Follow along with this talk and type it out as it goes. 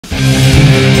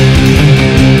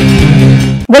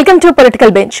Welcome to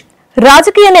political bench.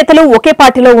 రాజకీయ నేతలు ఒకే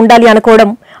పార్టీలో ఉండాలి అనుకోవడం,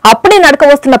 అప్పుడే నడక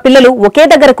వస్తున్న పిల్లలు ఒకే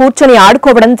దగ్గర కూర్చొని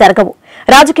ఆడుకోవడం జరగవు.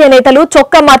 రాజకీయ నేతలు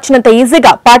చొక్కా మార్చినంత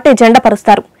ఈజీగా పార్టీ జెండా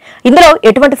పరుస్తారు. ఇందులో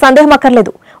ఎటువంటి సందేహం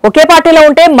అక్కర్లేదు. ఒకే పార్టీలో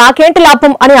ఉంటే మాకేంటి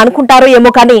లాభం అని అనుకుంటారో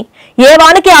ఏమో కానీ ఏ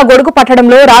వానికి ఆ గొడుగు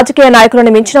పట్టడంలో రాజకీయ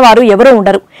నాయకులను మించిన వారు ఎవరూ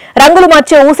ఉండరు. రంగులు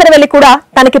మార్చే ఊసరవెల్లి కూడా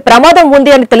తనకి ప్రమాదం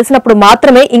ఉంది అని తెలిసినప్పుడు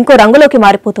మాత్రమే ఇంకో రంగులోకి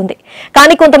మారిపోతుంది.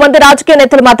 కానీ కొంతమంది రాజకీయ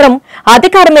నేతలు మాత్రం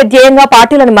అధికారమే ధ్యేయంగా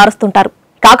పార్టీలను మారుస్తుంటారు.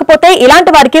 కాకపోతే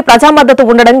ఇలాంటి వారికి ప్రజా మద్దతు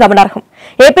ఉండడం గమనార్హం.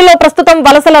 ఏపీలో ప్రస్తుతం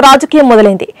వలసల రాజకీయం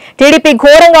మొదలైంది. టీడీపీ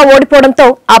ఘోరంగా ఓడిపోవడంతో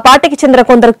ఆ పార్టీకి చెందిన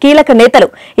కొందరు కీలక నేతలు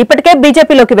ఇప్పటికే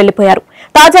బీజేపీలోకి వెళ్లిపోయారు.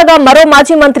 తాజాగా మరో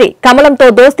మాజీ మంత్రి కమలంతో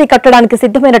దోస్తీ కట్టడానికి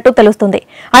సిద్ధమైనట్టు తెలుస్తుంది.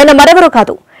 ఆయన మరెవరూ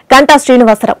కాదు, గంటా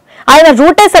శ్రీనివాసరావు. ఆయన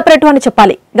రూటే సెపరేట్ అని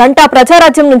చెప్పాలి. గంటా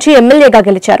ప్రజారాజ్యం నుంచి ఎమ్మెల్యేగా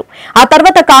గెలిచారు. ఆ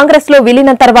తర్వాత కాంగ్రెస్ లో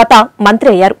విలీనం తర్వాత మంత్రి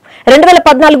అయ్యారు.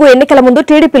 2014 ఎన్నికల ముందు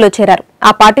టీడీపీలో చేరారు.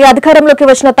 ఆ పార్టీ అధికారంలోకి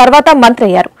వచ్చిన తర్వాత మంత్రి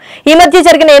అయ్యారు. ఈ మధ్య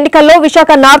జరిగిన ఎన్నికల్లో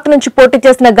విశాఖ నార్త్ నుంచి పోటీ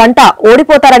చేసిన గంటా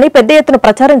ఓడిపోతారని పెద్ద ఎత్తున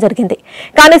ప్రచారం జరిగింది.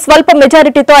 కానీ స్వల్ప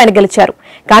మెజారిటీతో ఆయన గెలిచారు.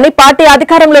 కానీ పార్టీ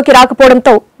అధికారంలోకి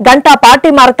రాకపోవడంతో గంటా పార్టీ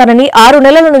మారతారని 6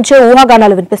 నెలల నుంచే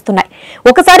ఊహాగానాలు వినిపిస్తున్నాయి.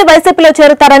 ఒకసారి వైసీపీలో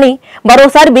చేరుతారని,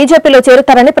 మరోసారి బీజేపీలో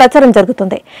చేరుతారని ప్రచారం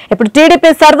జరుగుతుంది. ఇప్పుడు టీడీపీ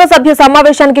సర్వసభ్య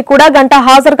సమావేశానికి కూడా గంటా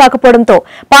హాజరు కాకపోవడంతో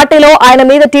పార్టీలో ఆయన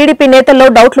మీద టీడీపీ నేతల్లో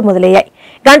డౌట్లు మొదలయ్యాయి.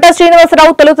 గంటా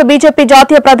శ్రీనివాసరావు తొలుత బీజేపీ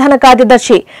జాతీయ ప్రధాన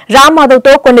కార్యదర్శి రామ్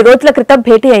మాధవ్తో కొన్ని రోజుల క్రితం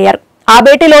భేటీ అయ్యారు. ఆ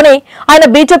భేటీలోనే ఆయన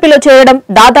బీజేపీలో చేరడం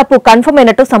దాదాపు కన్ఫర్మ్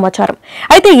అయినట్టు సమాచారం.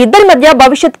 అయితే ఇద్దరి మధ్య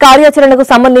భవిష్యత్ కార్యాచరణకు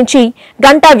సంబంధించి,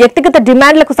 గంటా వ్యక్తిగత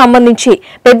డిమాండ్లకు సంబంధించి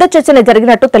పెద్ద చర్చనే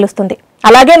జరిగినట్టు తెలుస్తుంది.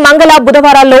 అలాగే మంగళ,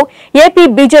 బుధవారాల్లో ఏపీ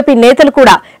బీజేపీ నేతలు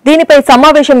కూడా దీనిపై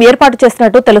సమావేశం ఏర్పాటు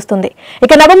చేసినట్టు తెలుస్తుంది.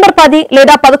 ఇక నవంబర్ 10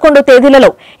 లేదా 11 తేదీలలో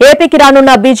ఏపీకి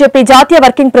రానున్న బీజేపీ జాతీయ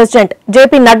వర్కింగ్ ప్రెసిడెంట్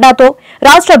జేపీ నడ్డాతో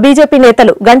రాష్ట్ర బీజేపీ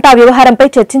నేతలు గంటా వ్యవహారంపై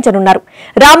చర్చించనున్నారు.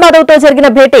 రామ్ మాధవ్తో జరిగిన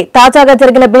భేటీ, తాజాగా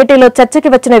జరిగిన భేటీలో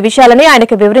చర్చకి వచ్చిన విషయాలని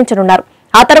ఆయనకు వివరించనున్నారు.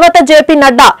 ఆ తర్వాత జేపీ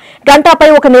నడ్డా గంటాపై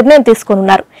ఒక నిర్ణయం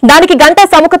తీసుకోనున్నారు. దానికి గంటా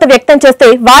సముఖత వ్యక్తం చేస్తే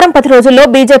వారం 10 రోజుల్లో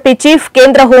బీజేపీ చీఫ్,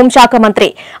 కేంద్ర హోంశాఖ మంత్రి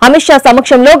అమిత్ షా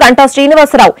సమక్షంలో గంటా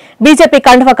శ్రీనివాసరావు బీజేపీ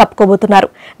కండువా కప్పుకోబోతున్నారు.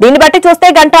 దీన్ని బట్టి చూస్తే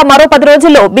గంటా మరో 10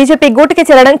 రోజుల్లో బీజేపీ గూటికి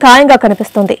చేరడం ఖాయంగా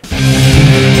కనిపిస్తుంది.